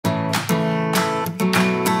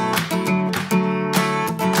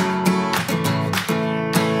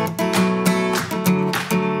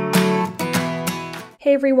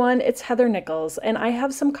everyone, it's Heather Nichols, and I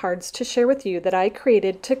have some cards to share with you that I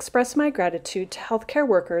created to express my gratitude to healthcare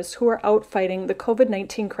workers who are out fighting the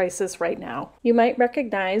COVID-19 crisis right now. You might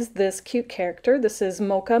recognize this cute character. This is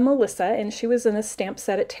Mocha Melissa, and she was in a stamp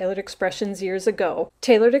set at Tailored Expressions years ago.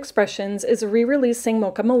 Tailored Expressions is re-releasing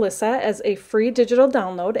Mocha Melissa as a free digital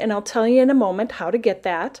download, and I'll tell you in a moment how to get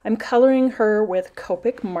that. I'm coloring her with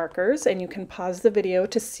Copic markers, and you can pause the video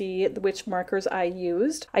to see which markers I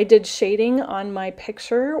used. I did shading on my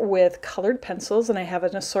picture with colored pencils, and I have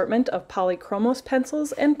an assortment of polychromos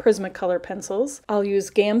pencils and Prismacolor pencils. I'll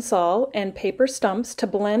use Gamsol and paper stumps to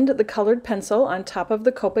blend the colored pencil on top of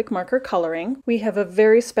the Copic marker coloring. We have a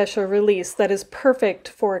very special release that is perfect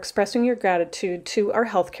for expressing your gratitude to our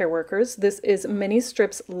healthcare workers. This is Mini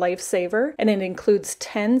Strips Lifesaver, and it includes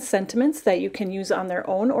 10 sentiments that you can use on their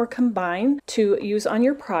own or combine to use on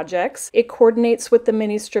your projects. It coordinates with the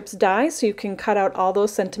Mini Strips die, so you can cut out all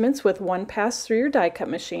those sentiments with one pass through your die cut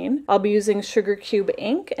machine. I'll be using Sugar Cube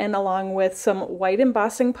ink, and along with some white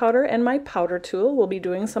embossing powder and my powder tool, we'll be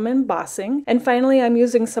doing some embossing. And finally, I'm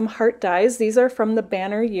using some heart dies. These are from the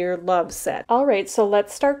Banner Year Love set. Alright, so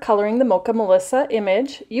let's start coloring the Mocha Melissa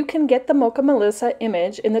image. You can get the Mocha Melissa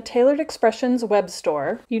image in the Tailored Expressions web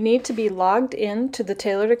store. You need to be logged in to the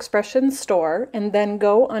Tailored Expressions store and then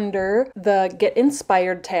go under the Get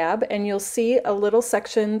Inspired tab, and you'll see a little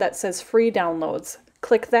section that says free downloads.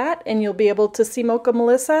 Click that and you'll be able to see Mocha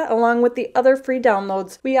Melissa along with the other free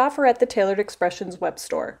downloads we offer at the Tailored Expressions web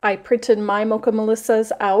store. I printed my Mocha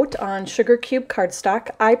Melissas out on Sugar Cube cardstock.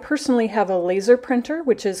 I personally have a laser printer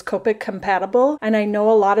which is Copic compatible, and I know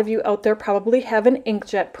a lot of you out there probably have an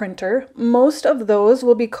inkjet printer. Most of those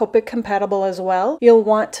will be Copic compatible as well. You'll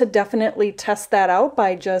want to definitely test that out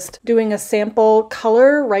by just doing a sample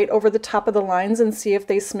color right over the top of the lines and see if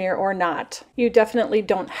they smear or not. You definitely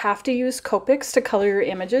don't have to use Copics to color your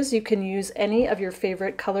images. You can use any of your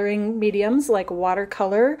favorite coloring mediums like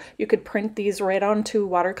watercolor. You could print these right onto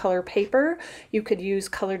watercolor paper. You could use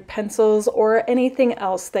colored pencils or anything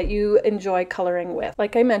else that you enjoy coloring with.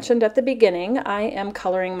 Like I mentioned at the beginning, I am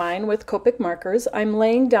coloring mine with Copic markers. I'm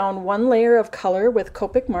laying down one layer of color with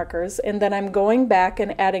Copic markers, and then I'm going back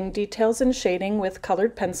and adding details and shading with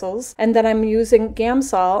colored pencils, and then I'm using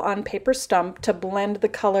Gamsol on paper stump to blend the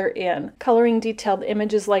color in. Coloring detailed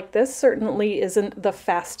images like this certainly isn't the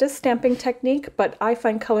fastest stamping technique, but I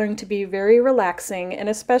find coloring to be very relaxing, and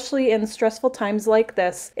especially in stressful times like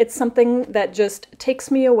this, it's something that just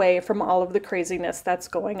takes me away from all of the craziness that's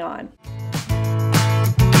going on.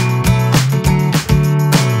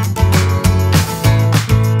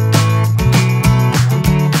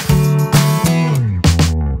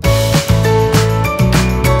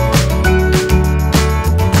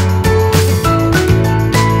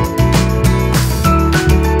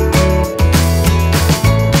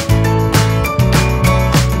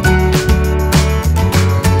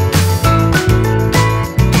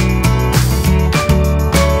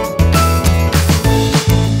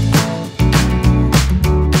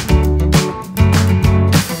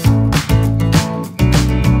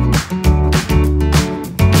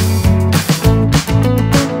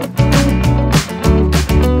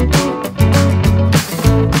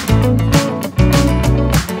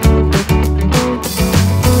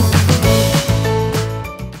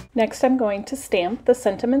 Next, I'm going to stamp the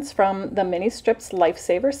sentiments from the Mini Strips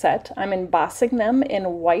Lifesaver set. I'm embossing them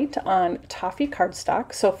in white on toffee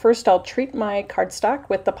cardstock. So first I'll treat my cardstock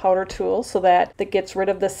with the powder tool so that it gets rid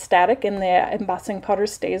of the static and the embossing powder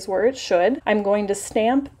stays where it should. I'm going to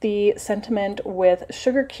stamp the sentiment with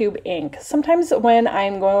Sugar Cube ink. Sometimes when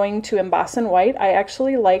I'm going to emboss in white, I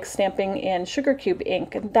actually like stamping in Sugar Cube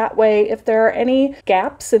ink. And that way, if there are any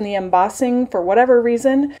gaps in the embossing for whatever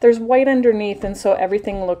reason, there's white underneath, and so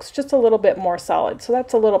everything looks just a little bit more solid. So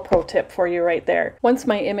that's a little pro tip for you right there. Once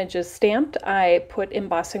my image is stamped, I put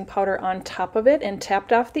embossing powder on top of it and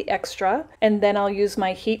tapped off the extra, and then I'll use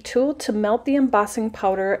my heat tool to melt the embossing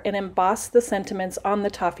powder and emboss the sentiments on the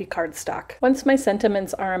toffee cardstock. Once my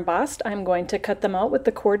sentiments are embossed, I'm going to cut them out with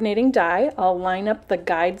the coordinating die. I'll line up the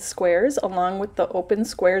guide squares along with the open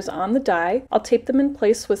squares on the die. I'll tape them in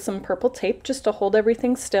place with some purple tape just to hold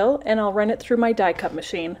everything still, and I'll run it through my die cut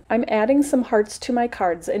machine. I'm adding some hearts to my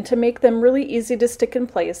cards, and to make them really easy to stick in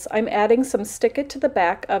place, I'm adding some Stick It to the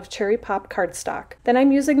back of Cherry Pop cardstock. Then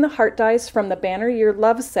I'm using the heart dies from the Banner Year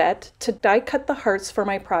Love set to die cut the hearts for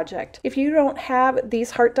my project. If you don't have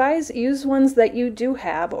these heart dies, use ones that you do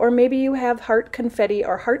have, or maybe you have heart confetti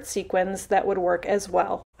or heart sequins that would work as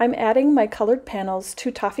well. I'm adding my colored panels to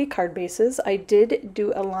toffee card bases. I did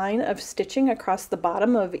do a line of stitching across the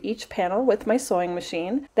bottom of each panel with my sewing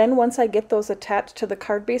machine. Then once I get those attached to the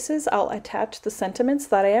card bases, I'll attach the sentiments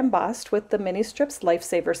that I embossed with the Mini Strips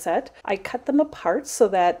Lifesaver set. I cut them apart so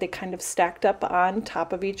that they kind of stacked up on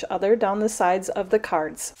top of each other down the sides of the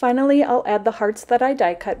cards. Finally, I'll add the hearts that I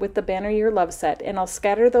die cut with the Banner Your Love set, and I'll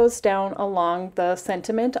scatter those down along the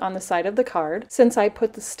sentiment on the side of the card. Since I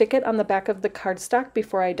put the stick-it on the back of the cardstock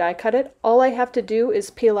before I die cut it, all I have to do is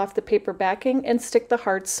peel off the paper backing and stick the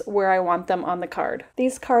hearts where I want them on the card.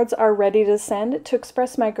 These cards are ready to send to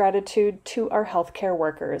express my gratitude to our healthcare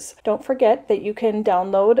workers. Don't forget that you can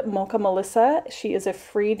download Mocha Melissa. She is a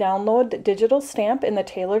free download digital stamp in the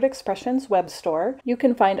Tailored Expressions web store. You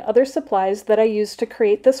can find other supplies that I used to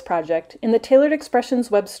create this project in the Tailored Expressions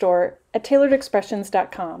web store at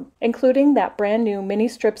tailoredexpressions.com, including that brand new Mini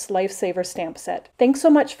Strips Lifesaver stamp set. Thanks so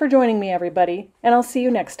much for joining me, everybody, and I'll see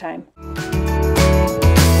you next time.